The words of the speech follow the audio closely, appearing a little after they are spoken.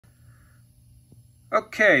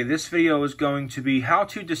Okay, this video is going to be how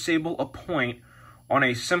to disable a point on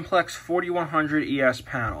a Simplex 4100 ES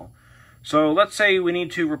panel. So let's say we need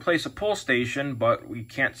to replace a pull station, but we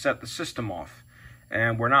can't set the system off.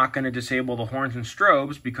 And we're not going to disable the horns and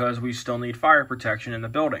strobes because we still need fire protection in the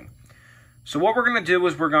building. So what we're going to do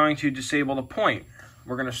is we're going to disable the point.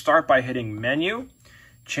 We're going to start by hitting Menu,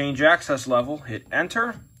 Change Access Level, hit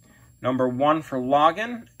Enter. Number 1 for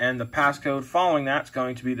login, and the passcode following that is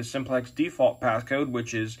going to be the Simplex default passcode,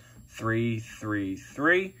 which is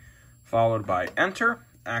 333, followed by Enter.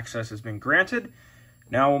 Access has been granted.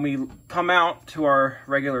 Now when we come out to our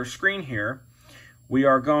regular screen here, we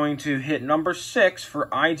are going to hit number 6 for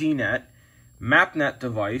IDNet, MapNet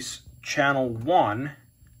device, channel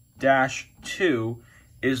 1-2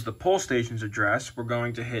 is the pull station's address. We're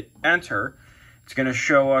going to hit Enter. It's going to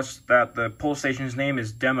show us that the pull station's name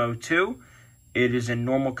is Demo 2. It is in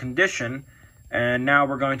normal condition. And now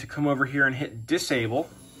we're going to come over here and hit Disable.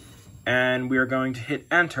 And we are going to hit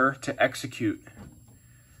Enter to execute.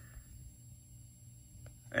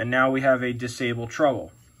 And now we have a disable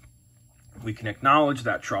trouble. We can acknowledge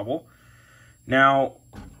that trouble. Now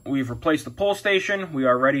we've replaced the pull station. We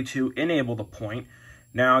are ready to enable the point.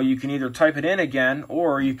 Now you can either type it in again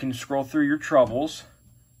or you can scroll through your troubles.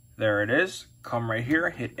 There it is. Come right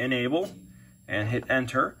here, hit Enable, and hit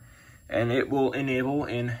Enter. And it will enable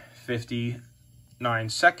in 59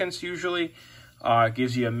 seconds usually. It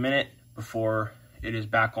gives you a minute before it is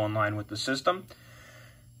back online with the system.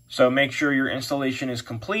 So make sure your installation is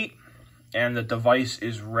complete and the device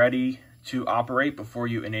is ready to operate before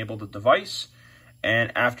you enable the device.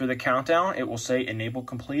 And after the countdown, it will say Enable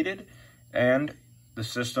completed, and the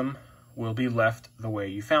system will be left the way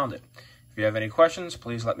you found it. If you have any questions,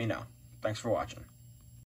 please let me know. Thanks for watching.